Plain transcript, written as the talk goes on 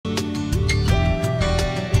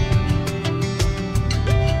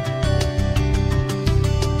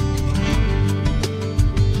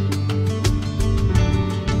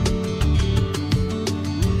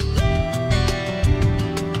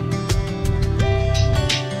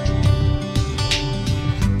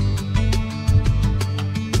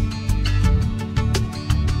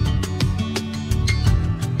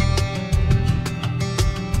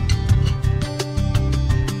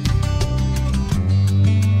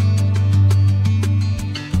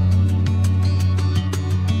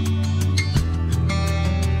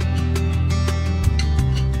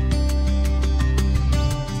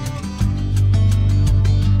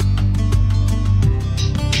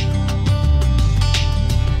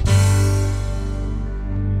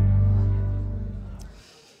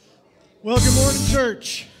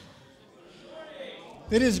church.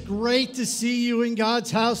 It is great to see you in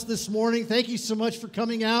God's house this morning. Thank you so much for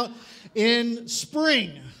coming out in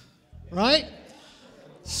spring, right?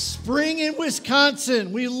 Spring in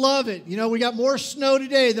Wisconsin. We love it. You know, we got more snow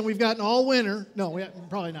today than we've gotten all winter. No,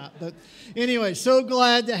 probably not. But anyway, so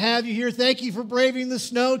glad to have you here. Thank you for braving the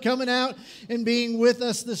snow, coming out and being with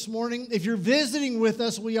us this morning. If you're visiting with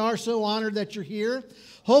us, we are so honored that you're here.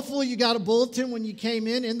 Hopefully you got a bulletin when you came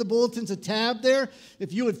in. In the bulletin's a tab there.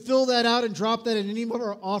 If you would fill that out and drop that in any of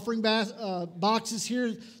our offering boxes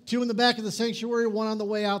here, 2 in the back of the sanctuary, 1 on the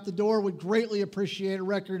way out the door, would greatly appreciate a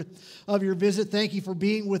record of your visit. Thank you for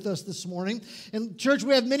being with us this morning. And church,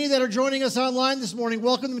 we have many that are joining us online this morning.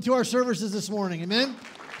 Welcome them to our services this morning. Amen.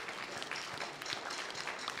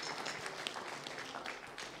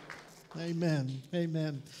 Amen.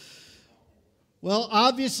 Amen. Well,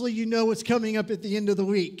 obviously, you know what's coming up at the end of the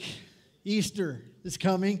week. Easter is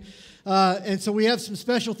coming. And so we have some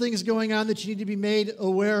special things going on that you need to be made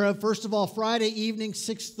aware of. First of all, Friday evening,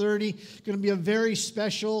 6:30, going to be a very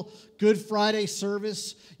special Good Friday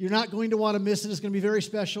service. You're not going to want to miss it. It's going to be very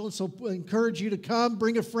special. And so I encourage you to come,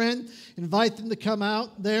 bring a friend, invite them to come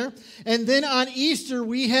out there. And then on Easter,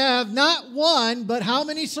 we have not one, but how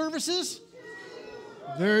many services?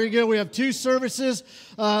 Very good. We have 2 services.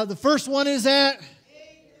 The first one is at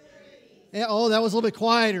 8:30. Oh, that was a little bit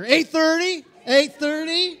quieter. 8:30?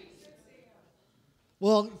 8:30?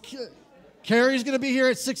 Well, Carrie's going to be here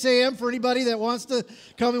at 6 a.m. for anybody that wants to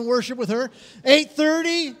come and worship with her.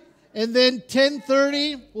 8:30, and then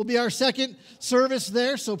 10:30 will be our second service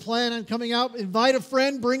there. So plan on coming out. Invite a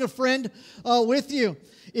friend. Bring a friend with you.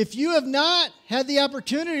 If you have not had the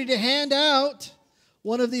opportunity to hand out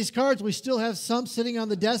one of these cards, we still have some sitting on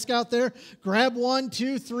the desk out there. Grab 1,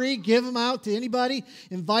 2, 3, give them out to anybody.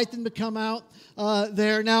 Invite them to come out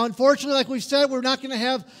there. Now, unfortunately, like we've said, we're not going to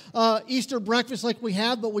have Easter breakfast like we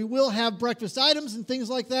have, but we will have breakfast items and things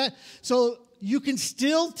like that. So you can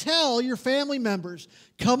still tell your family members,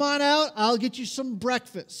 come on out, I'll get you some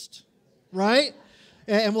breakfast, right?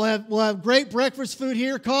 And we'll have great breakfast food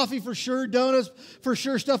here, coffee for sure, donuts for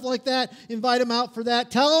sure, stuff like that. Invite them out for that.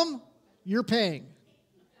 Tell them you're paying.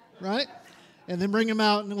 Right? And then bring them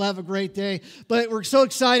out and we'll have a great day. But we're so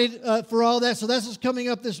excited for all that. So that's what's coming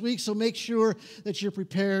up this week. So make sure that you're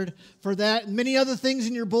prepared for that. And many other things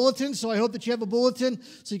in your bulletin. So I hope that you have a bulletin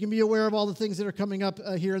so you can be aware of all the things that are coming up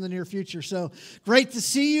here in the near future. So great to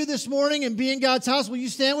see you this morning and be in God's house. Will you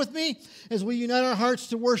stand with me as we unite our hearts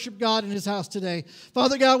to worship God in His house today?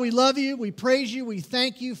 Father God, we love you. We praise you. We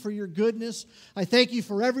thank you for your goodness. I thank you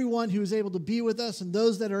for everyone who is able to be with us and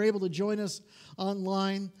those that are able to join us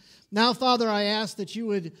online. Now, Father, I ask that you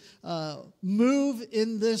would move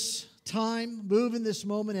in this time, move in this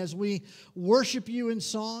moment as we worship you in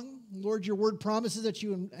song. Lord, your word promises that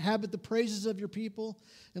you inhabit the praises of your people.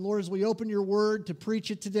 And Lord, as we open your word to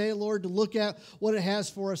preach it today, Lord, to look at what it has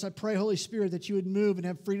for us, I pray, Holy Spirit, that you would move and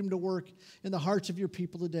have freedom to work in the hearts of your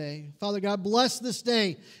people today. Father God, bless this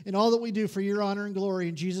day and all that we do for your honor and glory.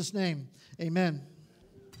 In Jesus' name, amen.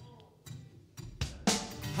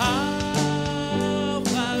 I'll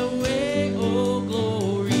fly away, oh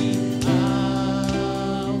glory,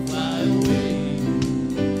 I'll fly away.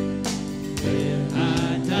 Where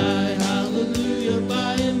I die, hallelujah,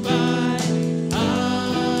 by and by,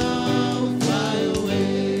 I'll fly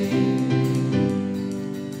away.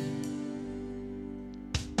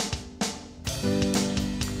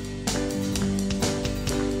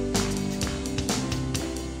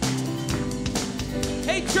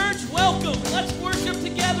 Hey church, welcome. Let's worship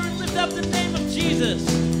together and lift up the name of Jesus.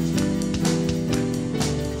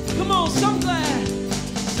 Come on, some glad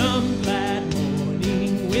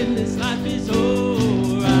morning when this life is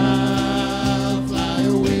over, I'll fly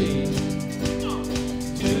away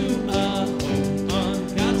to a home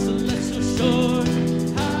on God's celestial shore.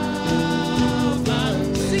 I'll fly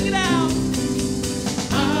away. Sing it out.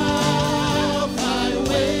 I'll fly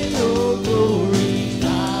away, oh glory,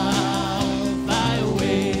 I'll fly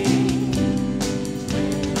away.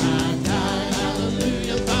 I die,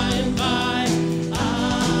 hallelujah, by and by,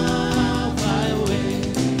 I'll fly away.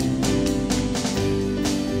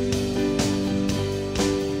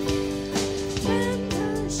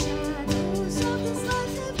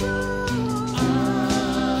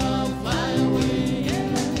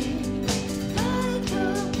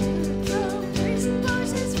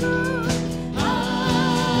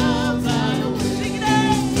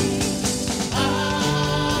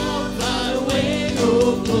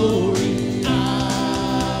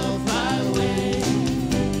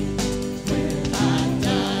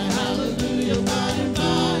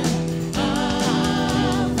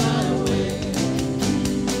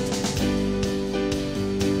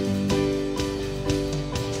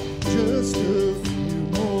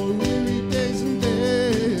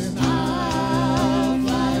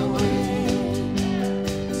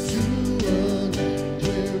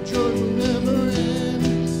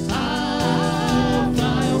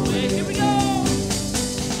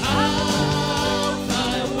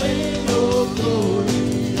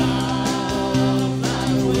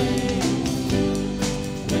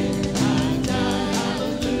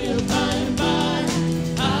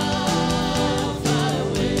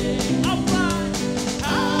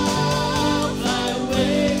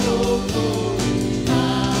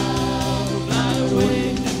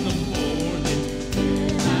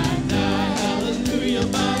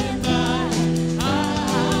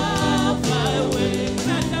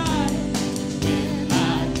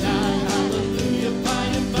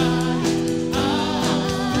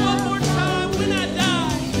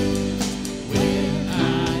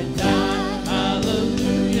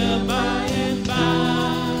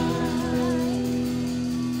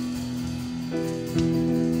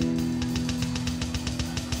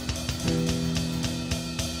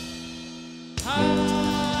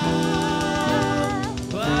 I'll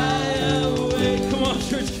fly away. Come on,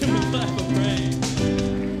 church, give me a clap of praise.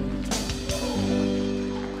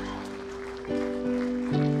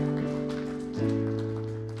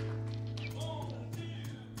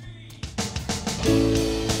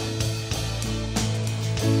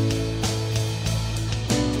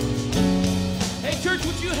 Hey, church,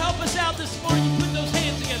 would you help us out this morning? You put those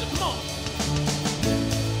hands together. Come on.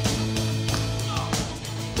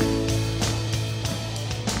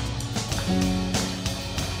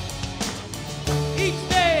 Each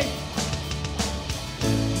day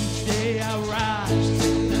I rise,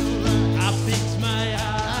 I fix my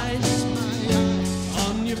eyes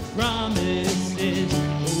on your promises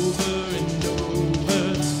over and over,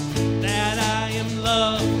 that I am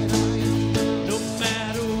loved no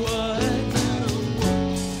matter what,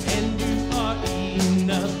 and you are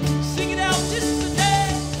enough. Sing it out, this is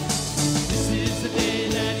the day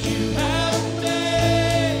that you have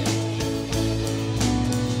made.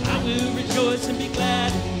 I will rejoice and be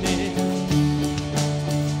glad in it.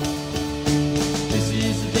 This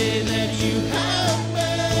is the day that you have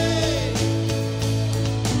made.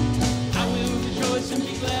 I will rejoice and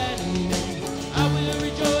be glad in it. I will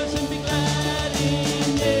rejoice and be glad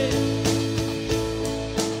in it.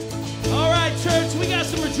 All right, church, we got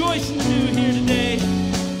some rejoicing to do here today.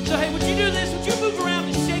 So, hey, would you do this? Would you move around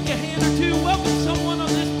and shake a hand or two? Welcome someone on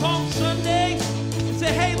this Palm Sunday and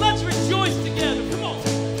say, hey, let's rejoice together. Come on.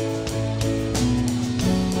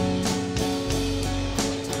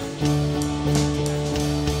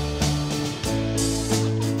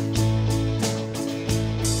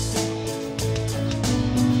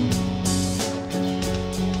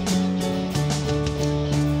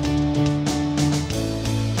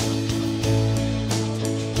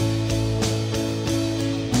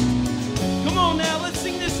 Come on now, let's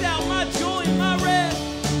sing this out. My joy and my rest.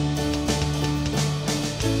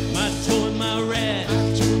 My joy and my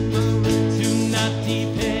rest. Do not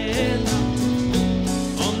depend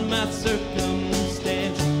on my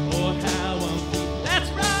circumstance or how I'm feeling. That's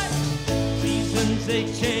right. Seasons they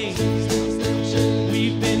change. We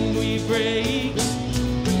bend, we break.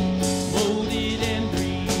 Molded and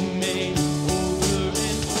remade over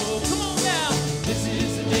and over. Come on now. This is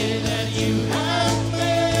the day that you have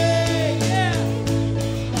made. Yeah.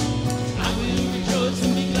 I will rejoice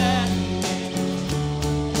and be glad in it.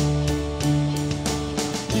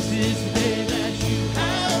 This is the day that you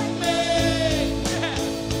have made. Yeah.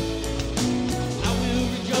 I will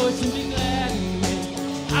rejoice and be glad in it.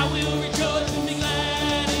 I will rejoice and be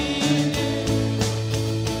glad in it.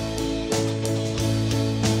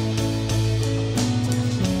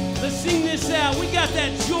 Let's sing this out. We got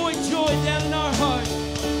that joy down in our heart.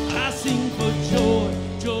 I sing for joy,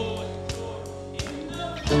 joy, joy. In the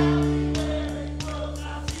valley where it grows, I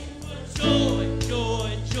sing for joy, joy,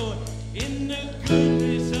 joy. In the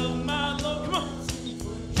goodness of my Lord. Come on. Sing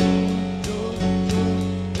for joy, joy, joy.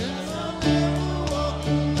 As I'll never walk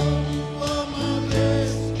alone, you are my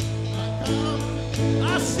rest, my confidence.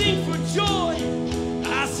 I sing for joy.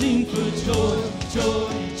 I sing for joy,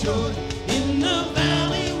 joy, joy. In the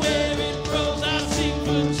valley where it grows, I sing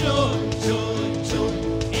for joy, joy, joy.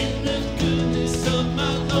 In the goodness of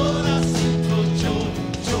my Lord, I sing for joy,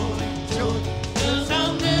 joy, joy. 'Cause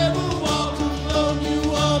I'll never walk alone, you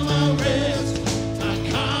are my rest, my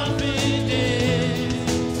confidence.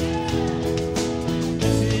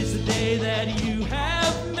 This is the day that you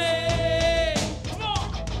have made. Come on.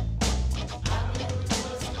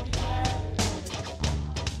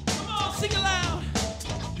 Come on, sing aloud.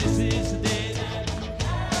 This is the day that you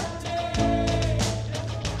have made.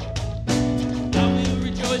 I will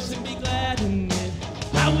rejoice and be glad in it.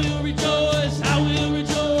 I will rejoice, I will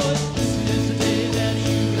rejoice. This is the day that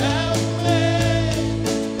you have made.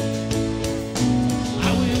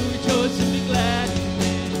 I will rejoice and be glad in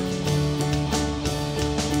it.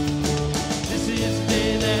 This is the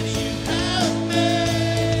day that you have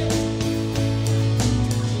made.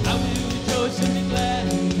 I will rejoice and be glad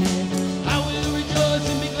in it. I will rejoice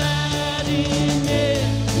and be glad in it.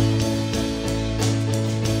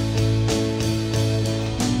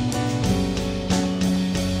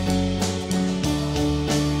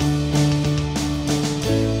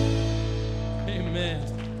 Amen.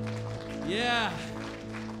 Yeah.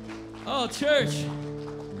 Oh, church.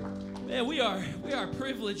 Man, we are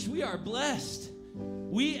privileged. We are blessed.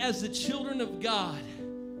 We, as the children of God,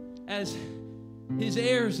 as his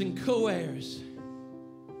heirs and co-heirs,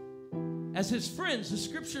 as his friends, the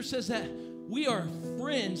scripture says that we are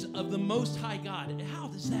friends of the Most High God. And how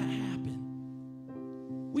does that happen?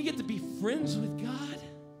 We get to be friends with God.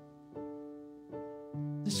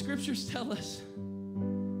 The scriptures tell us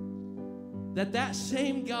that that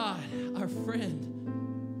same God, our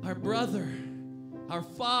friend, our brother, our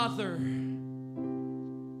Father,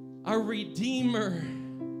 our Redeemer,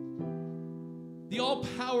 the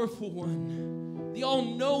all-powerful one, the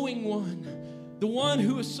all-knowing one, the one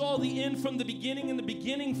who saw the end from the beginning and the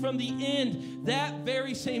beginning from the end, that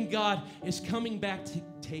very same God is coming back to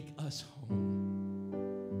take us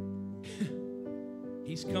home.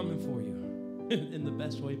 He's coming for you in the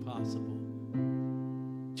best way possible.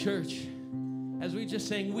 Church, as we just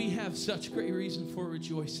sang, we have such great reason for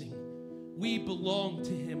rejoicing. We belong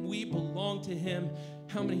to him. We belong to him.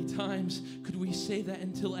 How many times could we say that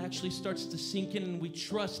until it actually starts to sink in and we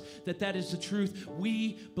trust that that is the truth?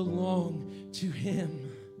 We belong to him.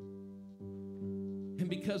 And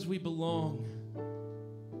because we belong,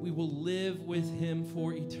 we will live with him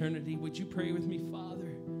for eternity. Would you pray with me,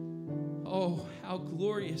 Father? Oh, how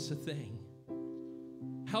glorious a thing.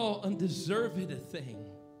 How undeserved a thing.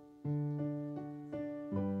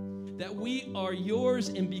 That we are yours,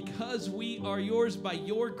 and because we are yours by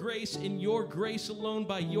your grace and your grace alone,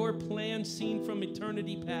 by your plan seen from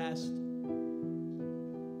eternity past.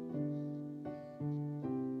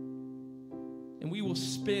 And we will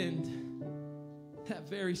spend that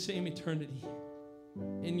very same eternity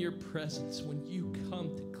in your presence when you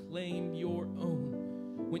come to claim your own.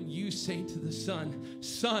 When you say to the Son,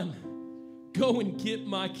 Son, go and get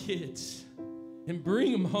my kids and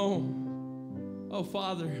bring them home. Oh,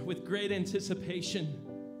 Father, with great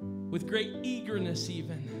anticipation, with great eagerness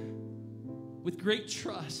even, with great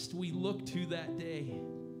trust, we look to that day.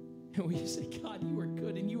 And we say, God, you are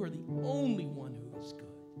good, and you are the only one who is good.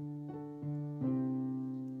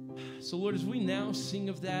 So, Lord, as we now sing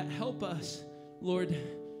of that, help us, Lord,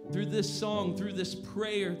 through this song, through this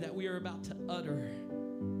prayer that we are about to utter,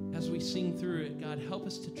 as we sing through it, God, help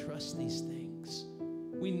us to trust these things.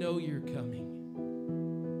 We know you're coming.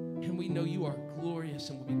 And we know you are glorious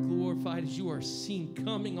and will be glorified as you are seen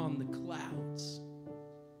coming on the clouds.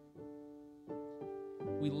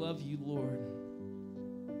 We love you, Lord.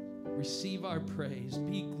 Receive our praise.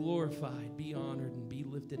 Be glorified, be honored, and be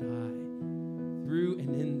lifted high through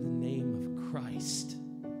and in the name of Christ.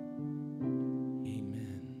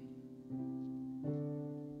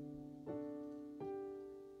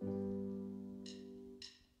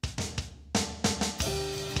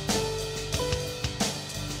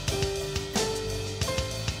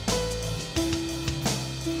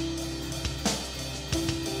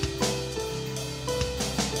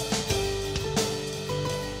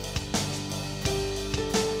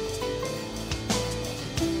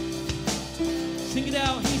 Sing it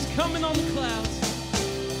out. He's coming on the clouds.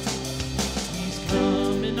 He's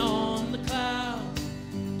coming on the clouds.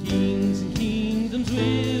 Kings and kingdoms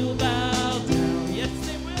will bow down. Yes,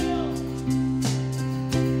 they will.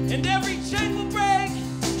 And every chain will break.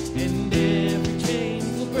 And every chain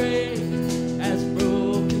will break as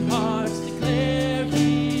broken hearts declare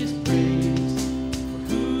his praise. For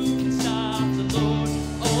who can stop the Lord?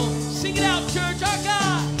 Oh, sing it out, church. Our God.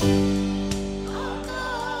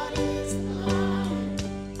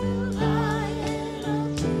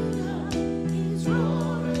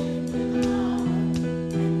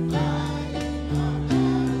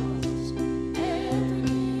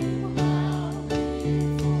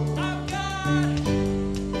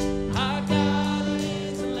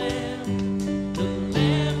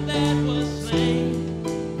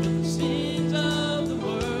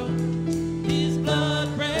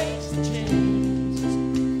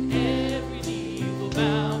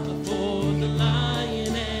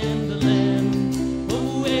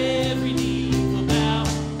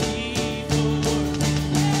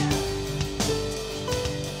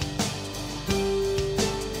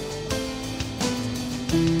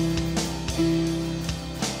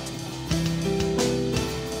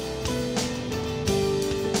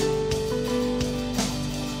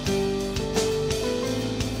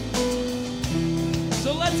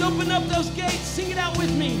 Open up those gates, sing it out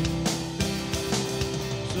with me.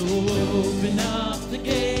 So open up the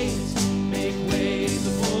gates, make way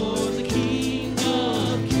before the King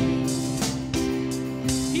of Kings.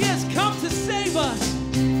 He has come to save us.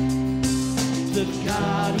 The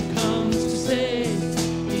God who comes to save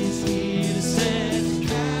is here to set the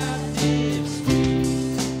captives free.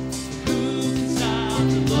 Who can stop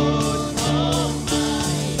the Lord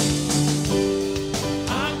Almighty?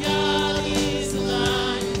 Our God is the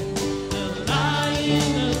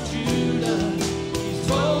Lion of Judah. He's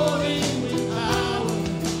roaring with power.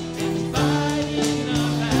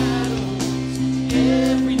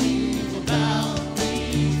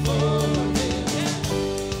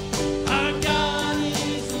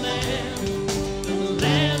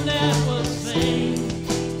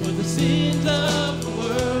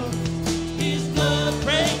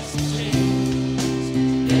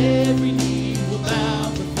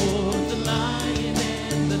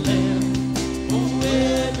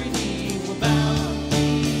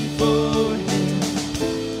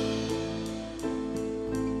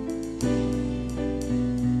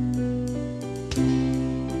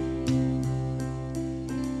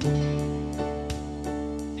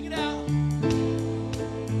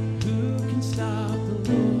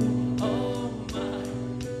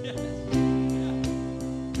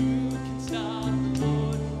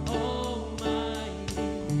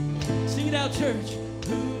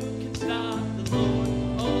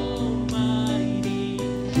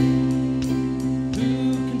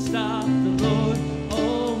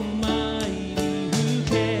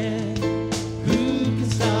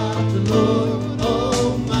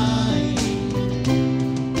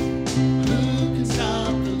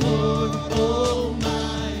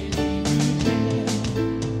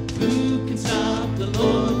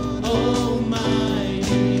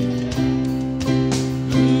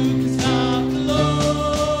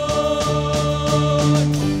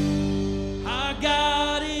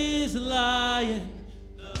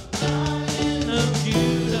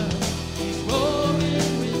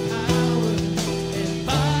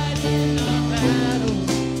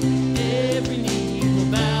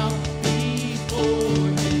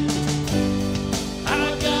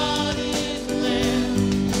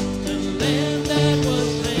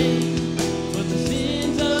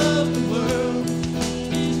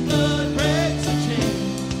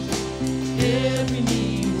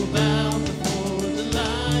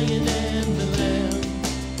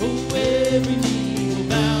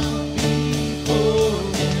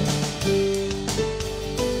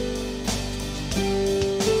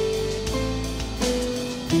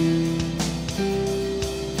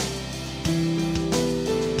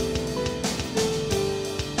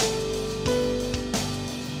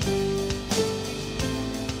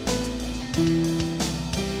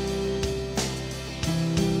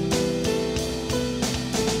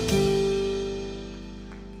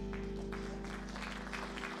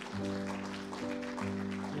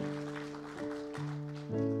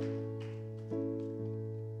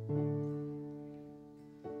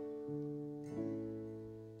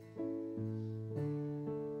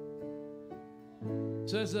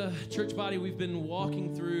 So as a church body, we've been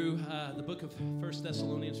walking through the book of 1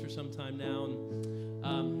 Thessalonians for some time now.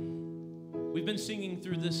 And we've been singing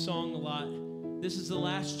through this song a lot. This is the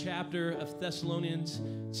last chapter of Thessalonians,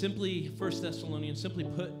 simply 1 Thessalonians, simply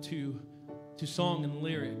put to song and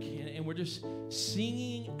lyric. And we're just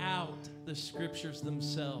singing out the scriptures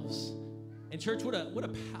themselves. And church, what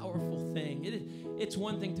a powerful thing. It's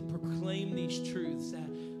one thing to proclaim these truths,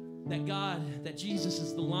 that God, that Jesus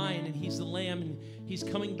is the lion and he's the lamb and he's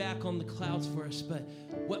coming back on the clouds for us. But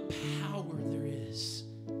what power there is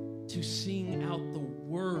to sing out the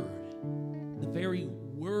word, the very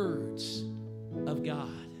words of God,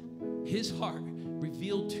 his heart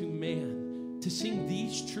revealed to man, to sing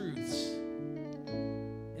these truths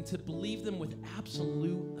and to believe them with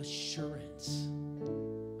absolute assurance.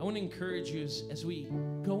 I want to encourage you as we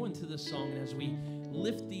go into this song and as we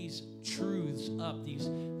lift these truths up, these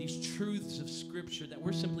truths of Scripture that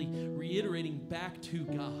we're simply reiterating back to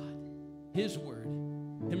God, his word,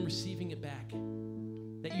 him receiving it back,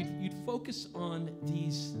 that you'd focus on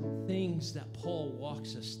these things that Paul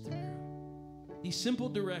walks us through, these simple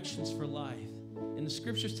directions for life. And the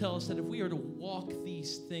Scriptures tell us that if we are to walk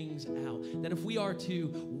these things out, that if we are to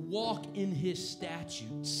walk in his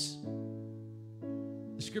statutes,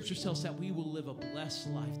 the Scriptures tell us that we will live a blessed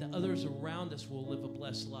life, that others around us will live a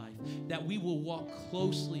blessed life, that we will walk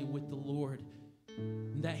closely with the Lord,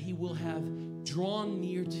 and that he will have drawn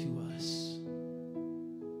near to us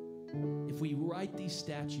if we write these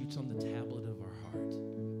statutes on the tablet of our heart,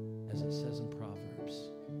 as it says in Proverbs.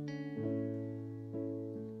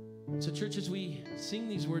 So church, as we sing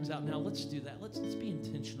these words out now, let's do that. Let's be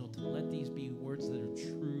intentional to let these be words that are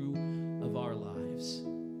true of our lives.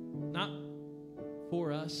 Not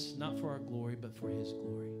for us, not for our glory, but for his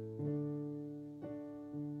glory.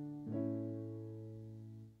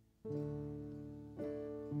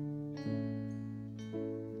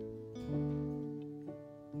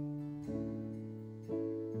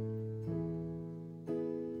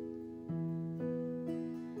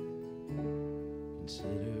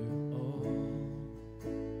 Consider all of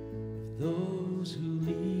those who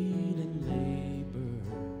lead and labor,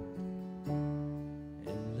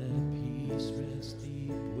 and let peace rest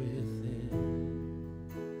deep within.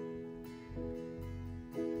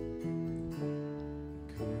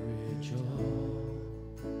 Encourage all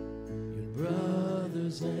your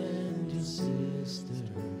brothers and your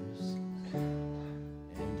sisters,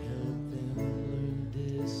 and help them learn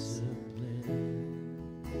discipline.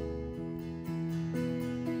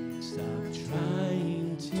 Stop trying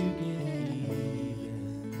to get even.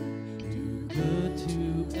 Do good to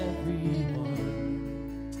everyone.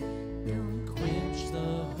 Don't quench the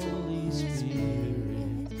Holy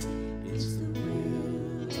Spirit. It's the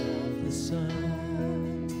will of the Son.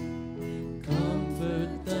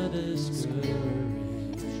 Comfort the discouraged.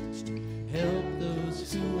 Help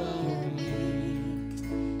those who are weak.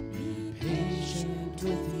 Be patient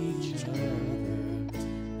with each other.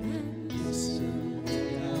 And listen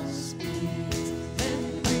without speech. And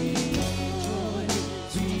rejoice.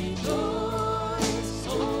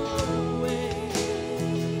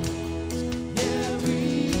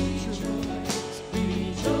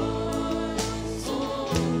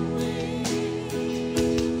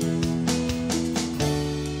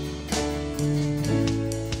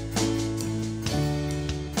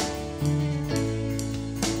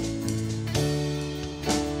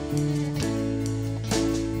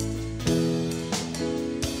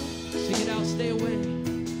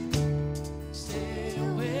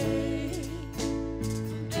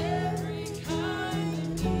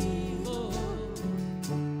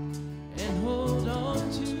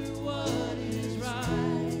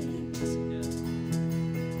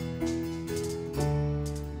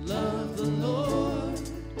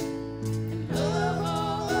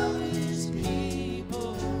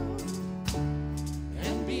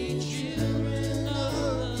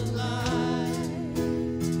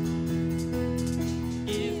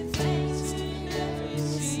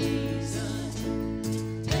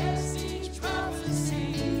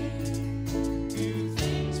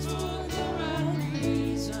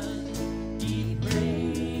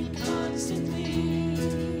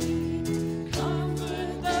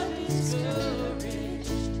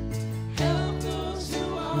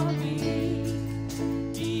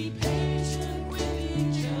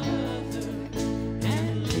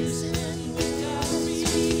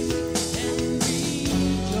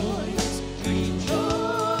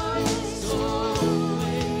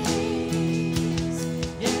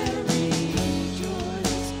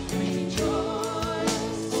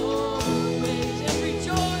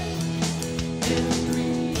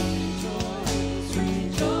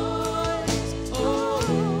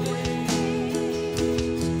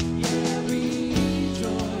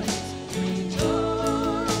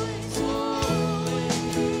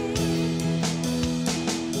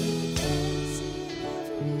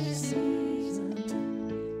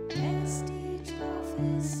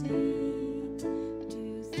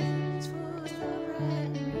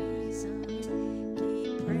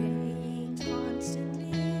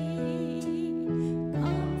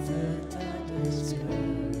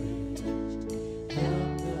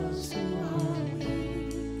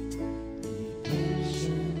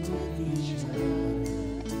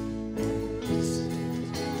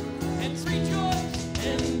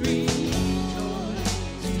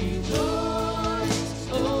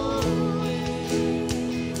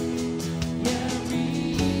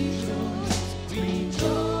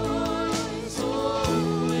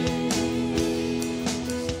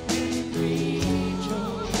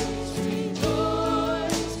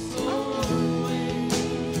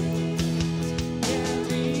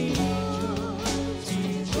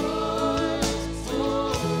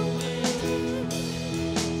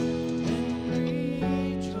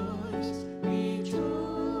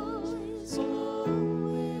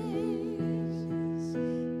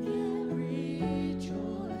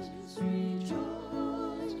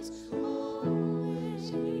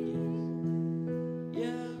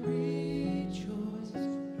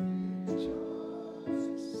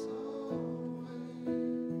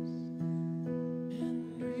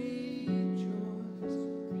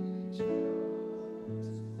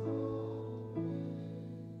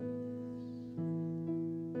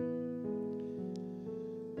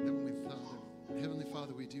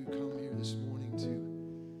 do come here this morning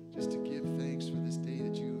to give thanks for this day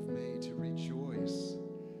that you have made, to rejoice,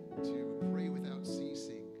 to pray without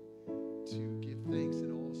ceasing, to give thanks in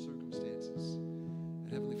all circumstances. And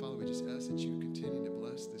Heavenly Father, we just ask that you continue to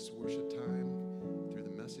bless this worship time through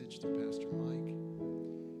the message to Pastor Mike.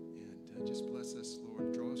 And just bless us,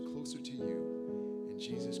 Lord. Draw us closer to you. In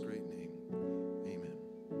Jesus' great name, amen.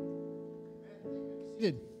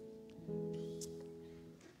 Good.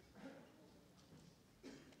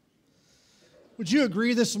 Would you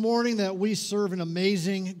agree this morning that we serve an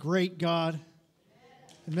amazing, great God?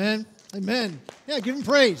 Amen. Amen. Yeah, give him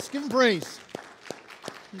praise. Give him praise.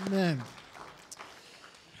 Amen.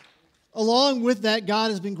 Along with that, God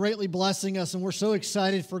has been greatly blessing us, and we're so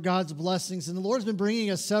excited for God's blessings. And the Lord's been bringing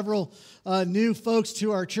us several new folks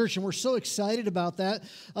to our church, and we're so excited about that.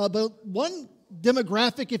 But one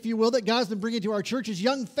demographic, if you will, that God's been bringing to our church is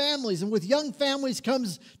young families. And with young families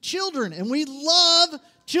comes children. And we love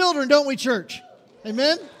children, don't we, church?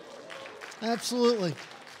 Amen? Absolutely.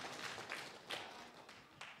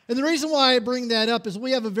 And the reason why I bring that up is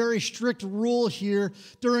we have a very strict rule here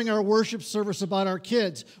during our worship service about our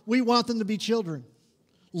kids. We want them to be children.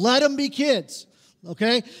 Let them be kids.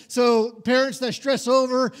 Okay? So parents that stress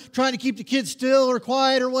over trying to keep the kids still or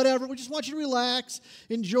quiet or whatever, we just want you to relax,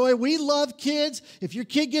 enjoy. We love kids. If your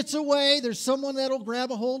kid gets away, there's someone that'll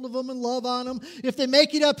grab a hold of them and love on them. If they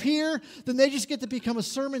make it up here, then they just get to become a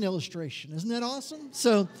sermon illustration. Isn't that awesome?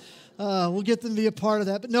 So we'll get them to be a part of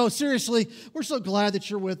that. But no, seriously, we're so glad that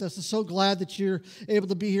you're with us and so glad that you're able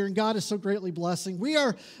to be here. And God is so greatly blessing. We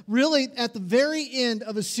are really at the very end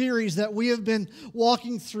of a series that we have been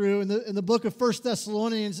walking through in the book of 1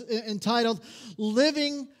 Thessalonians entitled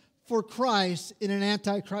Living for Christ in an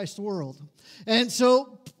Antichrist World. And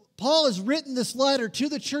so Paul has written this letter to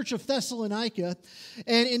the church of Thessalonica,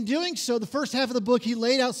 and in doing so, the first half of the book, he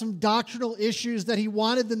laid out some doctrinal issues that he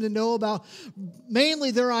wanted them to know about,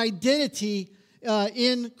 mainly their identity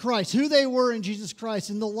in Christ, who they were in Jesus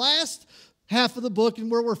Christ. In the last half of the book,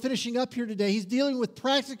 and where we're finishing up here today, he's dealing with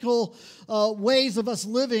practical ways of us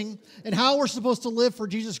living and how we're supposed to live for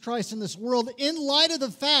Jesus Christ in this world in light of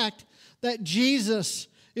the fact that Jesus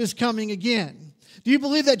is coming again. Do you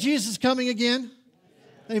believe that Jesus is coming again?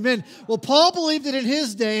 Amen. Well, Paul believed it in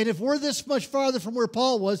his day, and if we're this much farther from where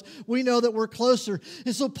Paul was, we know that we're closer.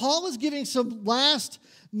 And so Paul is giving some last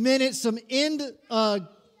minute, some end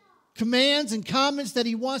commands and comments that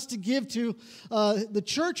he wants to give to the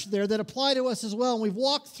church there that apply to us as well. And we've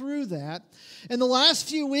walked through that. In the last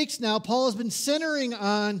few weeks now, Paul has been centering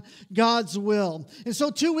on God's will. And so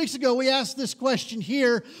 2 weeks ago, we asked this question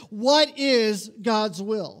here: what is God's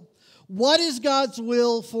will? What is God's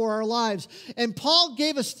will for our lives? And Paul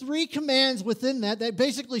gave us 3 commands within that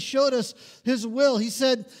basically showed us his will. He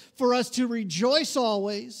said for us to rejoice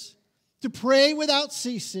always, to pray without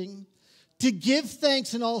ceasing, to give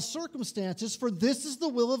thanks in all circumstances, for this is the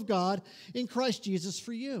will of God in Christ Jesus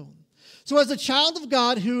for you. So as a child of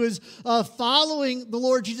God who is following the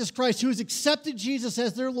Lord Jesus Christ, who has accepted Jesus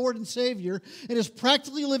as their Lord and Savior, and is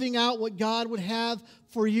practically living out what God would have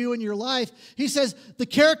for you in your life, he says the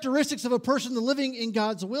characteristics of a person living in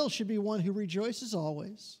God's will should be one who rejoices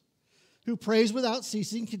always, who prays without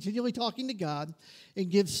ceasing, continually talking to God, and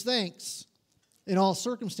gives thanks in all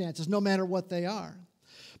circumstances, no matter what they are.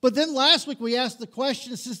 But then last week we asked the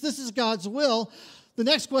question, since this is God's will, the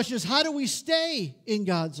next question is, how do we stay in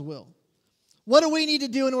God's will? What do we need to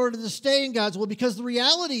do in order to stay in God's will? Because the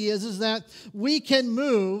reality is that we can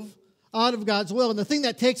move out of God's will. And the thing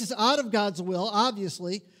that takes us out of God's will,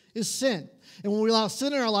 obviously, is sin. And when we allow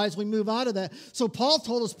sin in our lives, we move out of that. So Paul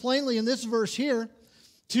told us plainly in this verse here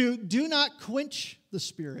to do not quench the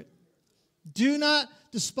Spirit. Do not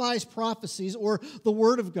despise prophecies or the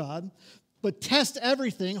Word of God, but test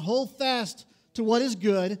everything, hold fast to what is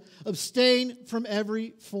good, abstain from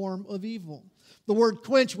every form of evil. The word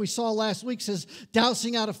quench we saw last week says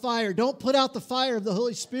dousing out a fire. Don't put out the fire of the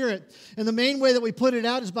Holy Spirit. And the main way that we put it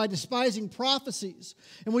out is by despising prophecies.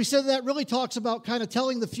 And we said that really talks about kind of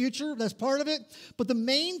telling the future. That's part of it. But the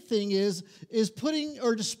main thing is putting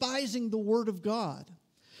or despising the Word of God.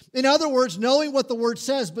 In other words, knowing what the Word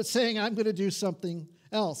says, but saying, I'm going to do something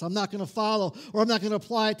else. I'm not going to follow, or I'm not going to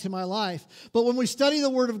apply it to my life. But when we study the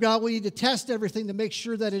Word of God, we need to test everything to make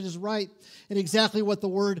sure that it is right and exactly what the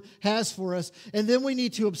Word has for us. And then we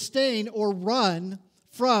need to abstain or run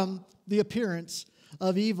from the appearance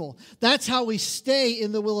of evil. That's how we stay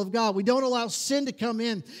in the will of God. We don't allow sin to come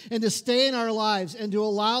in and to stay in our lives and to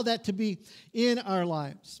allow that to be in our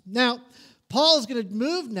lives. Now, Paul is going to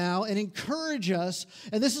move now and encourage us,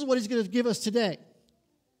 and this is what he's going to give us today.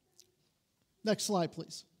 Next slide,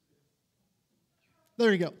 please.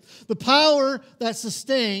 There you go. The power that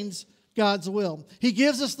sustains God's will. He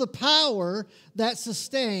gives us the power that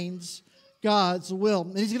sustains God's will.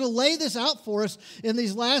 And he's going to lay this out for us in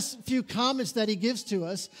these last few comments that he gives to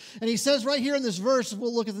us. And he says right here in this verse,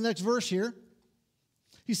 we'll look at the next verse here.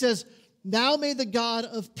 He says, now may the God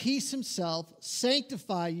of peace himself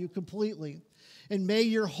sanctify you completely, and may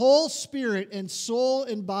your whole spirit and soul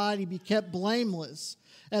and body be kept blameless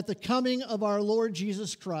at the coming of our Lord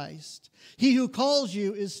Jesus Christ. He who calls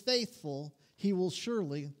you is faithful. He will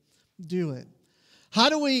surely do it. How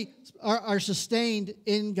do we are sustained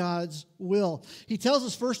in God's will? He tells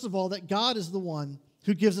us, first of all, that God is the one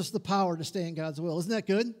who gives us the power to stay in God's will. Isn't that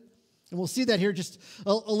good? And we'll see that here just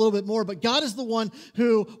a little bit more. But God is the one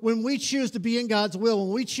who, when we choose to be in God's will,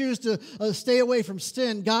 when we choose to stay away from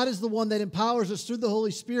sin, God is the one that empowers us through the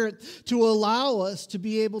Holy Spirit to allow us to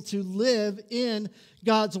be able to live in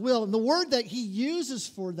God's will. And the word that he uses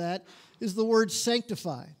for that is the word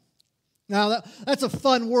sanctify. Now, that's a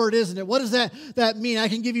fun word, isn't it? What does that mean? I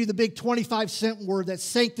can give you the big 25-cent word, that's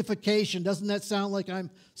sanctification. Doesn't that sound like I'm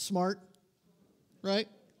smart? Right?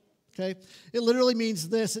 Okay? It literally means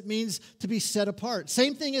this. It means to be set apart.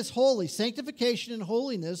 Same thing as holy. Sanctification and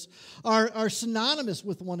holiness are synonymous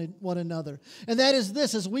with one another. And that is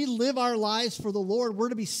this. As we live our lives for the Lord, we're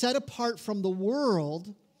to be set apart from the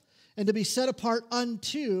world and to be set apart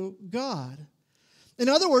unto God. In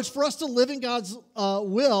other words, for us to live in God's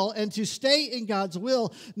will and to stay in God's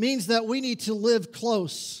will means that we need to live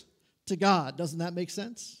close to God. Doesn't that make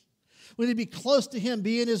sense? We need to be close to him,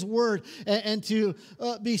 be in his word, and to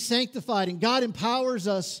be sanctified. And God empowers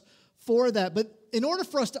us for that. But in order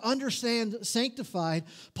for us to understand sanctified,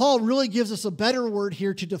 Paul really gives us a better word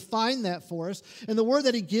here to define that for us. And the word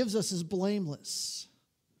that he gives us is blameless.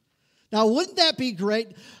 Now, wouldn't that be great?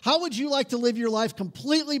 How would you like to live your life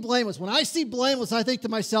completely blameless? When I see blameless, I think to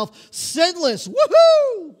myself, sinless,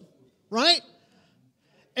 woohoo! Right?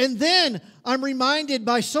 And then I'm reminded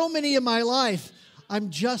by so many in my life, I'm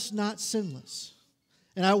just not sinless.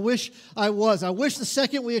 And I wish I was. I wish the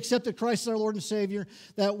second we accepted Christ as our Lord and Savior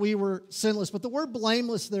that we were sinless. But the word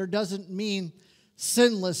blameless there doesn't mean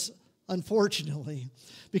sinless, unfortunately.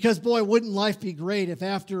 Because, boy, wouldn't life be great if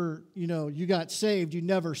after, you got saved, you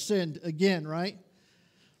never sinned again, right?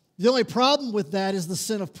 The only problem with that is the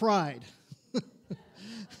sin of pride.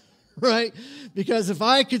 right? Because if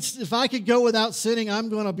I could go without sinning, I'm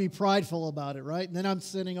going to be prideful about it, right? And then I'm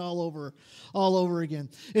sinning all over again.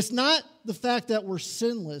 It's not the fact that we're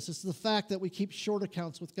sinless. It's the fact that we keep short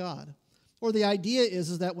accounts with God. Or the idea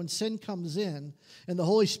is that when sin comes in and the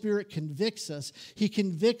Holy Spirit convicts us, He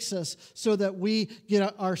convicts us so that we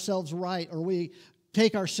get ourselves right, or we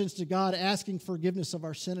take our sins to God, asking forgiveness of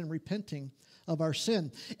our sin and repenting of our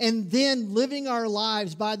sin. And then living our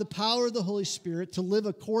lives by the power of the Holy Spirit to live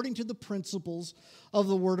according to the principles of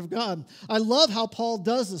the Word of God. I love how Paul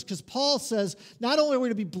does this, because Paul says, not only are we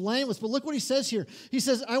to be blameless, but look what he says here. He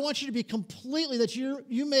says, I want you to be completely, that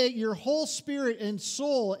you may, your whole spirit and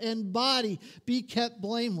soul and body be kept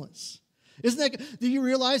blameless. Isn't that, do you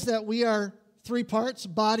realize that we are three parts,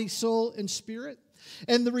 body, soul, and spirit?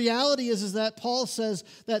 And the reality is that Paul says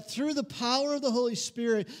that through the power of the Holy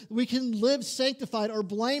Spirit, we can live sanctified or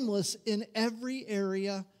blameless in every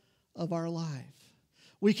area of our life.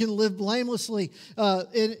 We can live blamelessly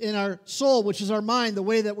in our soul, which is our mind, the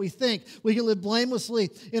way that we think. We can live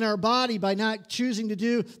blamelessly in our body by not choosing to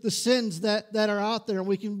do the sins that are out there. And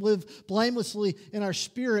we can live blamelessly in our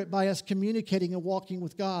spirit by us communicating and walking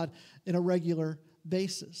with God in a regular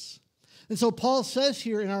basis. And so Paul says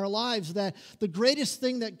here in our lives that the greatest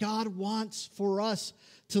thing that God wants for us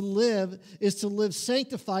to live is to live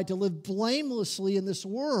sanctified, to live blamelessly in this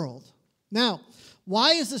world. Now,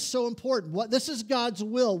 why is this so important? This is God's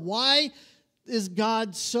will. Why is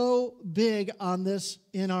God so big on this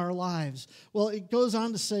in our lives? Well, it goes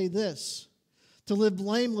on to say this, to live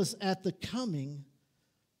blameless at the coming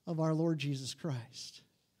of our Lord Jesus Christ.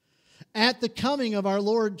 At the coming of our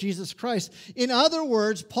Lord Jesus Christ. In other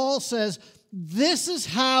words, Paul says, this is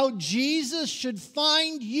how Jesus should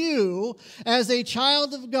find you as a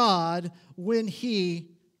child of God when He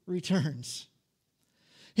returns.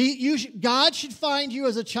 God should find you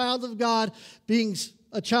as a child of God, being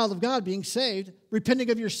saved, repenting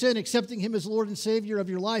of your sin, accepting Him as Lord and Savior of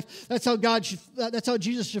your life. That's how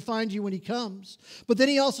Jesus should find you when He comes. But then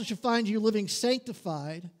He also should find you living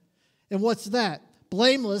sanctified. And what's that?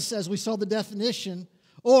 Blameless, as we saw the definition,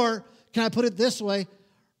 or, can I put it this way,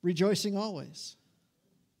 rejoicing always.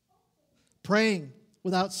 Praying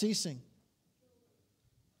without ceasing.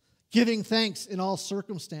 Giving thanks in all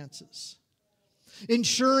circumstances.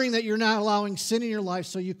 Ensuring that you're not allowing sin in your life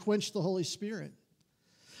so you quench the Holy Spirit.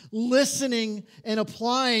 Listening and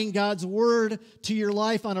applying God's Word to your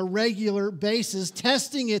life on a regular basis,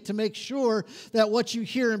 testing it to make sure that what you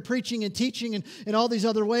hear in preaching and teaching and all these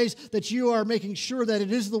other ways, that you are making sure that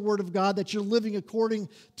it is the Word of God, that you're living according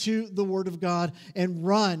to the Word of God, and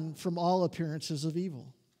run from all appearances of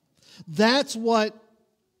evil. That's what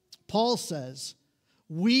Paul says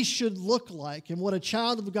we should look like, and what a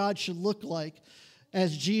child of God should look like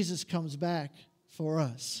as Jesus comes back for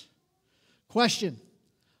us. Question.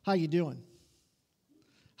 How you doing?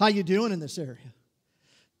 How you doing in this area?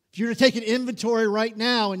 If you were to take an inventory right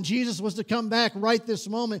now and Jesus was to come back right this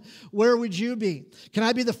moment, where would you be? Can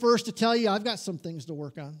I be the first to tell you I've got some things to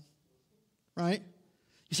work on? Right?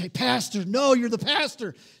 You say, Pastor, no, you're the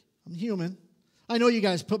pastor. I'm human. I know you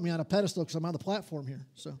guys put me on a pedestal because I'm on the platform here,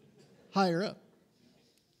 so higher up.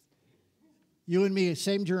 You and me,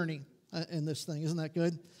 same journey in this thing. Isn't that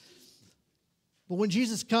good? But when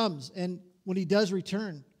Jesus comes and when He does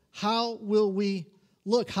return, how will we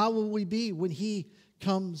look? How will we be when He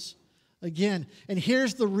comes again? And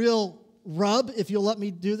here's the real rub, if you'll let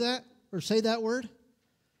me do that or say that word.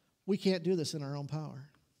 We can't do this in our own power.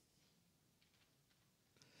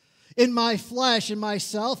 In my flesh, in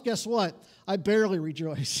myself, guess what? I barely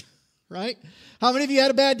rejoice, right? How many of you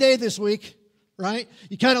had a bad day this week? Right?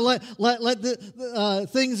 You kind of let the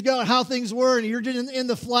things go, how things were, and you're just in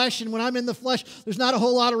the flesh, and when I'm in the flesh, there's not a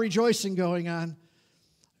whole lot of rejoicing going on.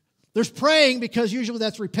 There's praying, because usually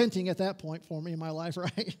that's repenting at that point for me in my life,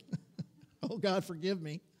 right? Oh, God, forgive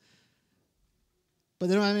me. But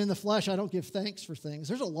then when I'm in the flesh, I don't give thanks for things.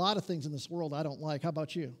 There's a lot of things in this world I don't like. How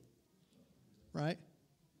about you? Right?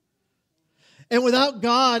 And without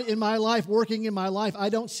God in my life, working in my life, I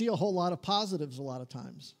don't see a whole lot of positives a lot of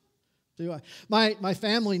times. Do I? My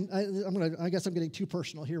family, I guess I'm getting too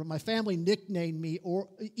personal here, but my family nicknamed me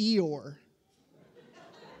Eeyore.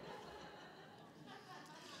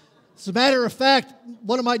 As a matter of fact,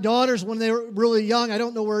 one of my daughters, when they were really young, I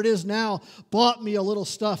don't know where it is now, bought me a little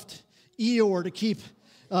stuffed Eeyore to keep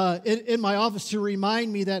in my office to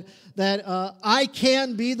remind me that I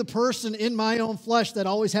can be the person in my own flesh that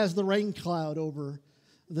always has the rain cloud over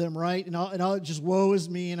them, right? And it just woe is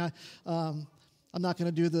me, and I'm not going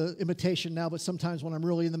to do the imitation now, but sometimes when I'm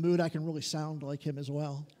really in the mood, I can really sound like him as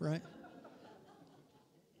well, right?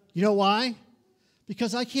 You know why?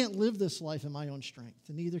 Because I can't live this life in my own strength,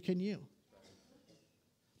 and neither can you.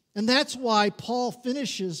 And that's why Paul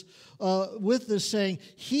finishes with this saying,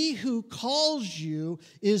 he who calls you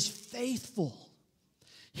is faithful.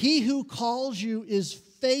 He who calls you is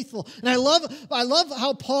faithful. And I love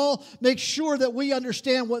how Paul makes sure that we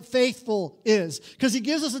understand what faithful is, because he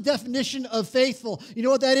gives us a definition of faithful. You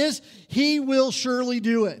know what that is? He will surely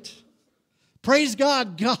do it. Praise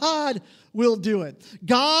God. God will do it.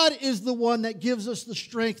 God is the one that gives us the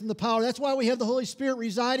strength and the power. That's why we have the Holy Spirit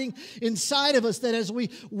residing inside of us, that as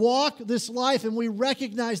we walk this life and we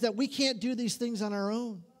recognize that we can't do these things on our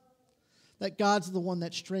own, that God's the one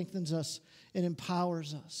that strengthens us and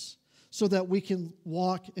empowers us so that we can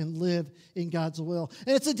walk and live in God's will.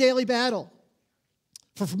 And it's a daily battle.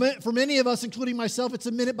 For many of us, including myself, it's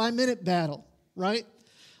a minute-by-minute battle, right?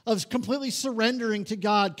 Of completely surrendering to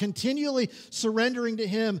God, continually surrendering to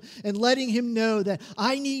Him and letting Him know that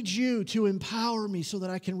I need you to empower me so that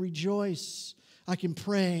I can rejoice, I can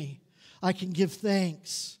pray, I can give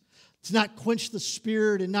thanks, to not quench the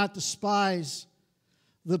Spirit and not despise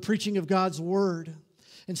the preaching of God's Word,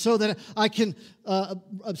 and so that I can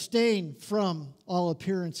abstain from all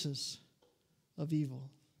appearances of evil,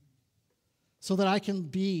 so that I can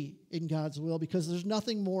be in God's will, because there's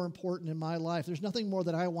nothing more important in my life. There's nothing more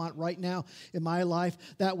that I want right now in my life,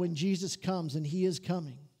 that when Jesus comes, and He is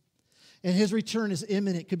coming, and His return is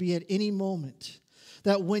imminent, could be at any moment,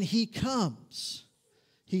 that when He comes,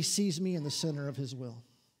 He sees me in the center of His will.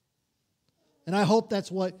 And I hope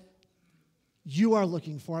that's what you are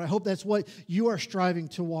looking for. I hope that's what you are striving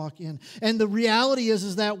to walk in. And the reality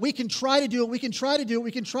is that we can try to do it, we can try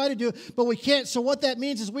to do it, but we can't. So what that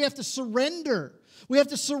means is we have to surrender. We have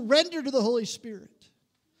to surrender to the Holy Spirit.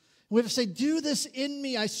 We have to say, do this in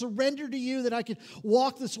me. I surrender to you that I can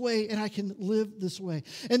walk this way and I can live this way.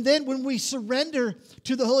 And then when we surrender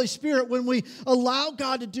to the Holy Spirit, when we allow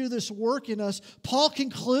God to do this work in us, Paul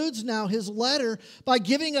concludes now his letter by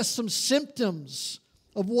giving us some symptoms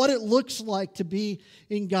of what it looks like to be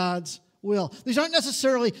in God's will. These aren't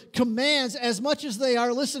necessarily commands as much as they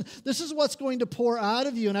are, listen, this is what's going to pour out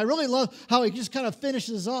of you. And I really love how he just kind of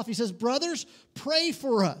finishes off. He says, brothers, pray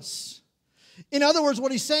for us. In other words,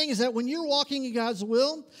 what he's saying is that when you're walking in God's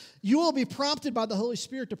will, you will be prompted by the Holy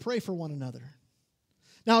Spirit to pray for one another.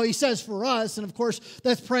 Now, he says for us, and of course,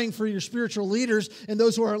 that's praying for your spiritual leaders and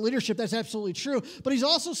those who are in leadership. That's absolutely true. But he's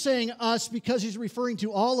also saying us because he's referring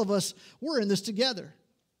to all of us. We're in this together.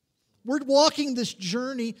 We're walking this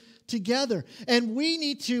journey together, and we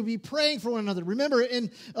need to be praying for one another. Remember,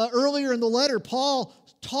 earlier in the letter, Paul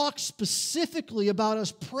talks specifically about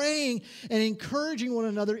us praying and encouraging one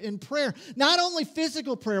another in prayer. Not only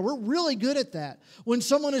physical prayer, we're really good at that. When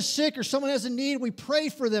someone is sick or someone has a need, we pray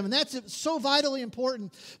for them, and that's so vitally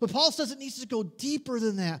important. But Paul says it needs to go deeper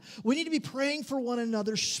than that. We need to be praying for one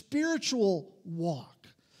another's spiritual walk,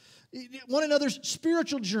 one another's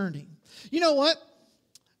spiritual journey. You know what?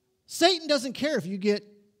 Satan doesn't care if you get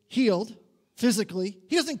healed physically.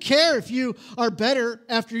 He doesn't care if you are better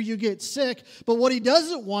after you get sick. But what he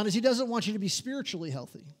doesn't want is he doesn't want you to be spiritually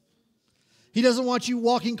healthy. He doesn't want you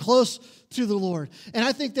walking close to the Lord. And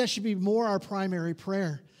I think that should be more our primary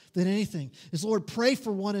prayer than anything, is Lord, pray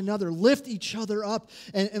for one another. Lift each other up.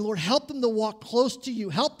 And Lord, help them to walk close to you.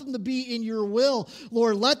 Help them to be in your will.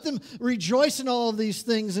 Lord, let them rejoice in all of these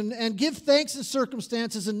things and give thanks in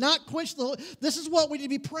circumstances and not quench the Holy. This is what we need to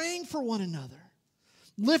be praying for one another.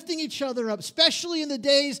 Lifting each other up, especially in the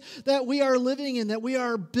days that we are living in, that we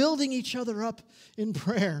are building each other up in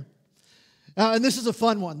prayer. And this is a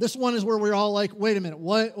fun one. This one is where we're all like, wait a minute,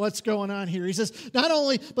 what's going on here? He says, not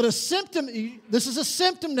only, but a symptom, this is a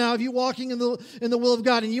symptom now of you walking in the will of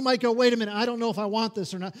God. And you might go, wait a minute, I don't know if I want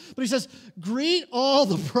this or not. But he says, greet all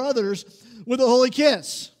the brothers with a holy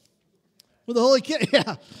kiss. With a holy kiss,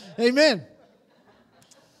 yeah, amen.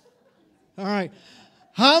 All right.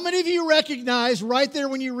 How many of you recognize right there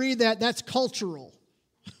when you read that, that's cultural,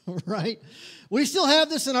 right? We still have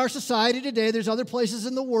this in our society today. There's other places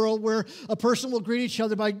in the world where a person will greet each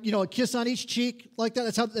other by, a kiss on each cheek like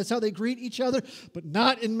that. That's how they greet each other, but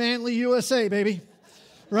not in Manly, USA, baby,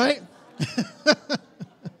 right?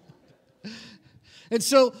 And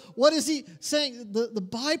so what is he saying? The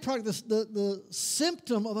byproduct, the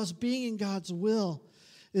symptom of us being in God's will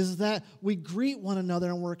is that we greet one another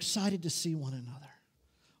and we're excited to see one another.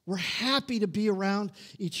 We're happy to be around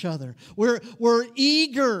each other. We're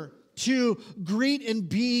eager to greet and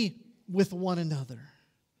be with one another.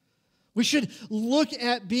 We should look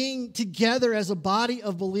at being together as a body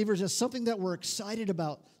of believers as something that we're excited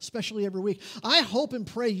about, especially every week. I hope and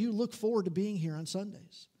pray you look forward to being here on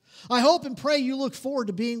Sundays. I hope and pray you look forward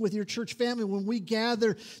to being with your church family when we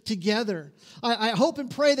gather together. I hope and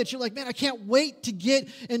pray that you're like, man, I can't wait to get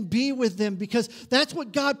and be with them, because that's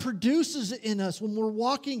what God produces in us when we're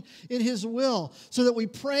walking in His will, so that we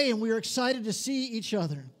pray and we are excited to see each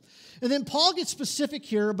other. And then Paul gets specific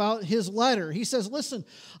here about his letter. He says, listen,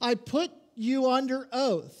 I put you under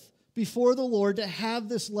oath before the Lord to have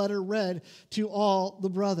this letter read to all the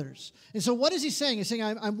brothers. And so what is he saying? He's saying,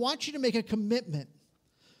 I want you to make a commitment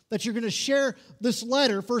that you're going to share this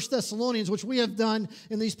letter, 1 Thessalonians, which we have done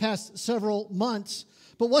in these past several months.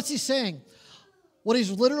 But what's he saying? What he's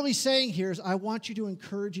literally saying here is, I want you to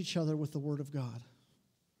encourage each other with the Word of God.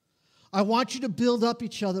 I want you to build up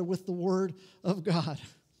each other with the Word of God.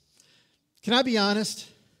 Can I be honest?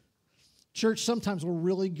 Church, sometimes we're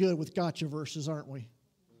really good with gotcha verses, aren't we?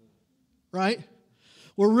 Right?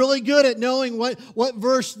 We're really good at knowing what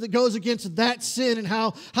verse that goes against that sin, and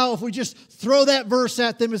how if we just throw that verse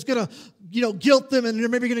at them, it's going to guilt them and they're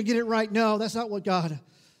maybe going to get it right. No, that's not what God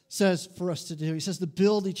says for us to do. He says to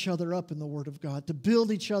build each other up in the Word of God, to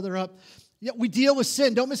build each other up. Yeah, we deal with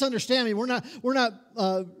sin. Don't misunderstand me. We're not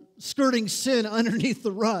skirting sin underneath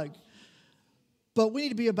the rug. But we need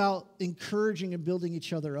to be about encouraging and building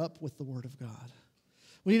each other up with the Word of God.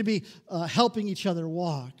 We need to be helping each other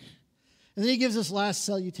walk. And then he gives us last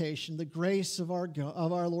salutation: the grace of our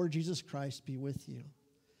Lord Jesus Christ be with you.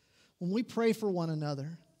 When we pray for one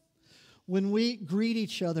another, when we greet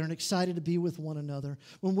each other and excited to be with one another,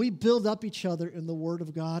 when we build up each other in the Word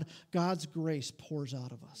of God, God's grace pours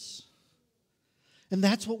out of us. And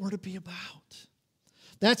that's what we're to be about.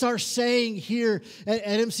 That's our saying here at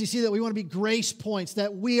MCC, that we want to be grace points,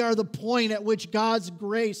 that we are the point at which God's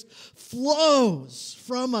grace flows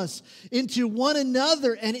from us into one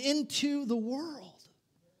another and into the world.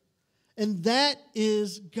 And that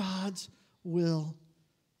is God's will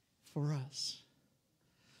for us.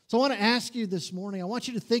 So I want to ask you this morning, I want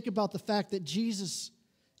you to think about the fact that Jesus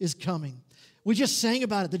is coming. We just sang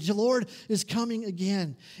about it. The Lord is coming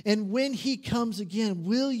again. And when He comes again,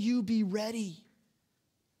 will you be ready?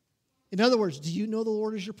 In other words, do you know the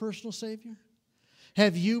Lord as your personal Savior?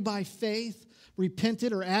 Have you, by faith,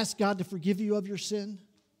 repented or asked God to forgive you of your sin?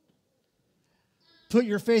 Put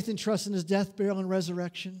your faith and trust in His death, burial, and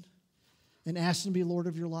resurrection, and ask Him to be Lord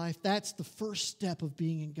of your life? That's the first step of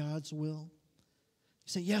being in God's will. You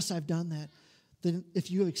say, yes, I've done that. Then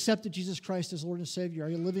if you have accepted Jesus Christ as Lord and Savior, are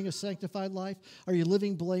you living a sanctified life? Are you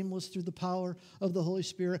living blameless through the power of the Holy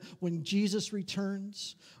Spirit? When Jesus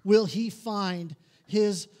returns, will He find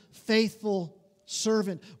His faithful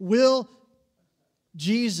servant? Will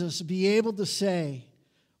Jesus be able to say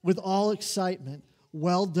with all excitement,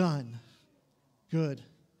 well done, good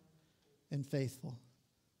and faithful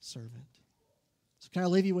servant? So can I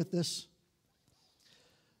leave you with this?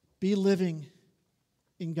 Be living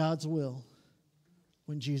in God's will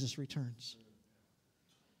when Jesus returns.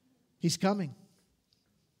 He's coming.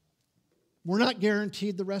 We're not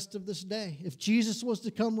guaranteed the rest of this day. If Jesus was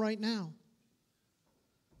to come right now,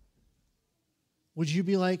 would you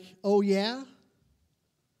be like, oh yeah?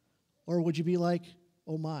 Or would you be like,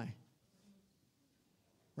 oh my?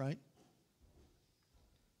 Right?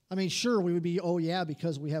 I mean, sure, we would be, oh yeah,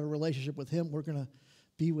 because we have a relationship with Him. We're going to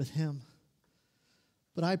be with Him.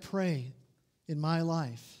 But I pray in my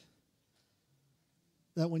life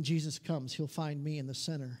that when Jesus comes, He'll find me in the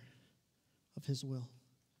center of His will.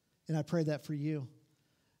 And I pray that for you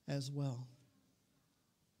as well.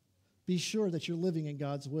 Be sure that you're living in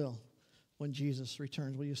God's will when Jesus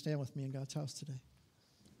returns. Will you stand with me in God's house today?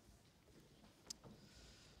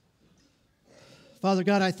 Father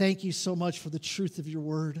God, I thank You so much for the truth of Your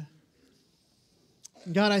word.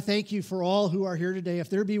 And God, I thank You for all who are here today. If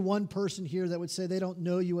there be one person here that would say they don't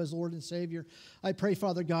know You as Lord and Savior, I pray,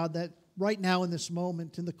 Father God, that right now in this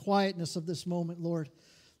moment, in the quietness of this moment, Lord,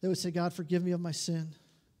 they would say, God, forgive me of my sin.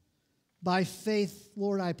 By faith,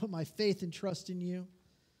 Lord, I put my faith and trust in You.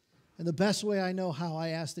 And the best way I know how, I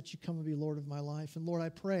ask that You come and be Lord of my life. And Lord, I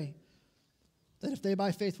pray that if they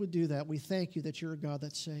by faith would do that, we thank You that You're a God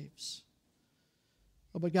that saves.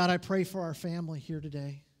 Oh, but God, I pray for our family here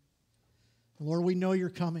today. And Lord, we know You're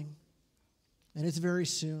coming, and it's very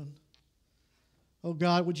soon. Oh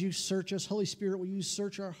God, would You search us? Holy Spirit, will You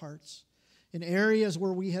search our hearts in areas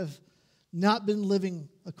where we have not been living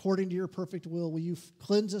according to Your perfect will? Will You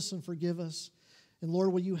cleanse us and forgive us? And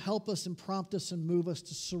Lord, will You help us and prompt us and move us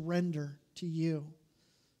to surrender to You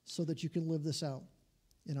so that You can live this out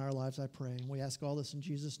in our lives, I pray. And we ask all this in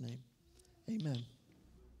Jesus' name. Amen.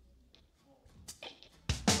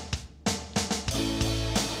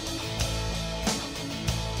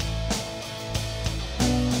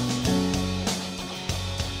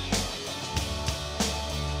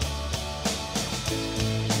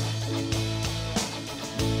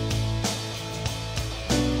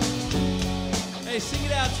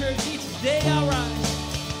 it out, church. Each day I rise.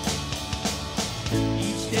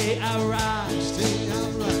 Each day I rise.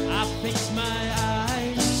 I fix my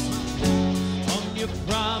eyes on your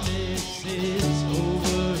promises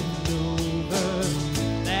over and over.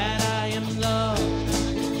 That I am loved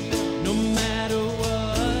no matter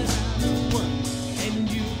what. And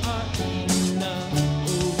you are enough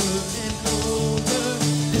over and over.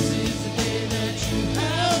 This is the day that you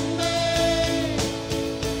have made.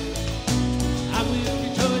 I will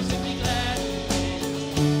rejoice and be glad in it.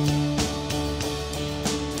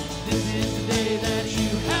 This is the day that you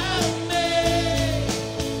have made.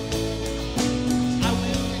 I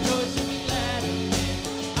will rejoice and be glad in it.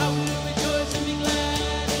 I will rejoice and be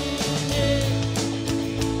glad in it.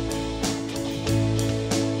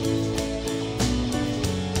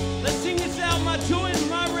 Let's sing this out. My joy and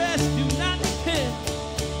my rest do not depend.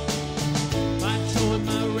 My joy and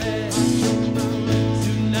my rest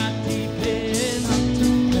do not depend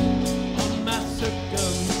on my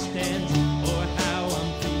circumstance or how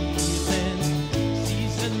I'm feeling.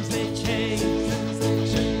 Seasons they change,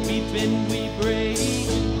 we bend, we break,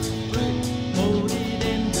 molded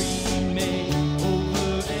and remade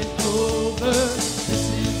over and over. This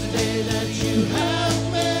is the day that you have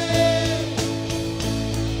made.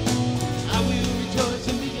 I will rejoice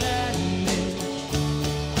and be glad in it.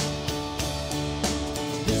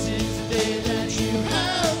 This is the day that you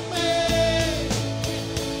have made.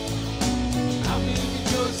 I will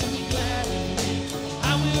rejoice and be glad in it. I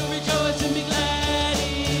will rejoice and be glad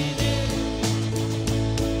in it.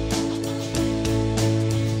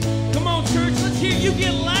 Come on, church, let's hear you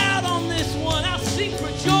get loud on this one. I'll sing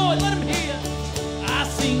for joy. Let them hear. I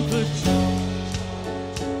sing for joy.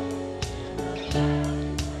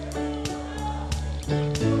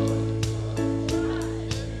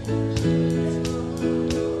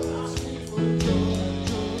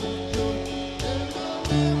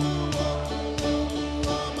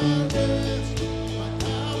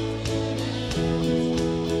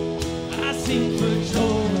 I sing for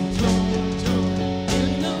joy, joy, joy. In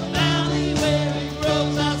the valley where it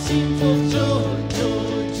grows, I sing for joy,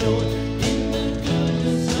 joy, joy. In the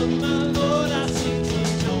goodness of my Lord, I sing for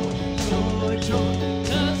joy, joy, joy.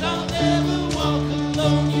 'Cause I'll never walk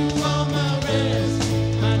alone. You are my rest,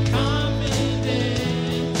 my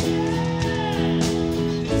confidence.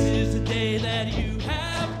 This is the day that you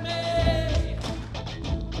have made.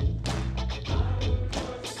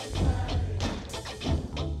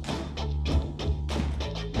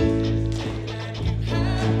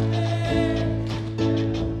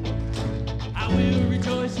 I will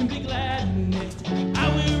rejoice and be glad in it. I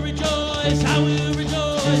will rejoice, I will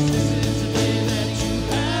rejoice. This is the day that you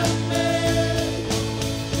have made.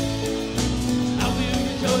 I will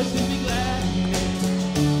rejoice and be glad in it.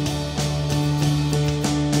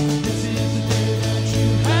 This is the day that you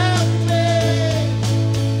have made.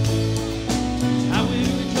 I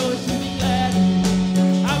will rejoice and be glad in it.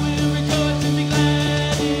 I will rejoice and be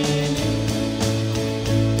glad in it.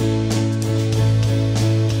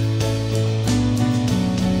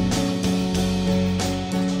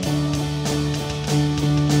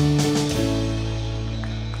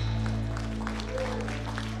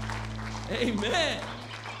 Amen.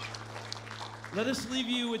 Let us leave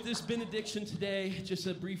you with this benediction today, just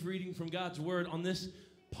a brief reading from God's Word on this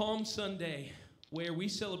Palm Sunday, where we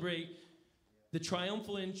celebrate the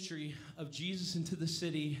triumphal entry of Jesus into the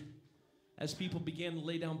city as people began to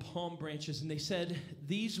lay down palm branches. And they said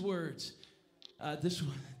these words, this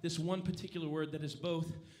one particular word that is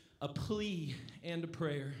both a plea and a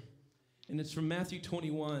prayer. And it's from Matthew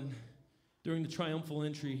 21. During the triumphal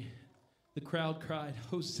entry, the crowd cried,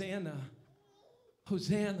 "Hosanna,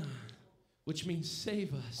 Hosanna," which means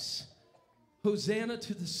save us. Hosanna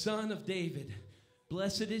to the Son of David.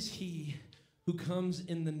 Blessed is he who comes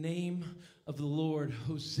in the name of the Lord.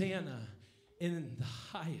 Hosanna in the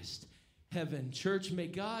highest heaven. Church, may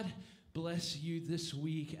God bless you this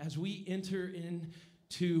week as we enter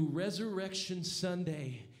into Resurrection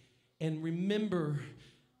Sunday and remember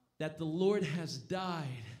that the Lord has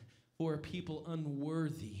died for a people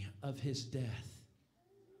unworthy of his death.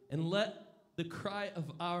 And let the cry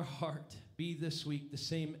of our heart be this week the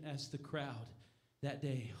same as the crowd that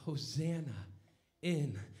day. Hosanna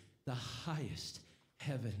in the highest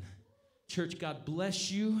heaven. Church, God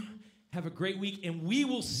bless you. Have a great week, and we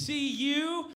will see you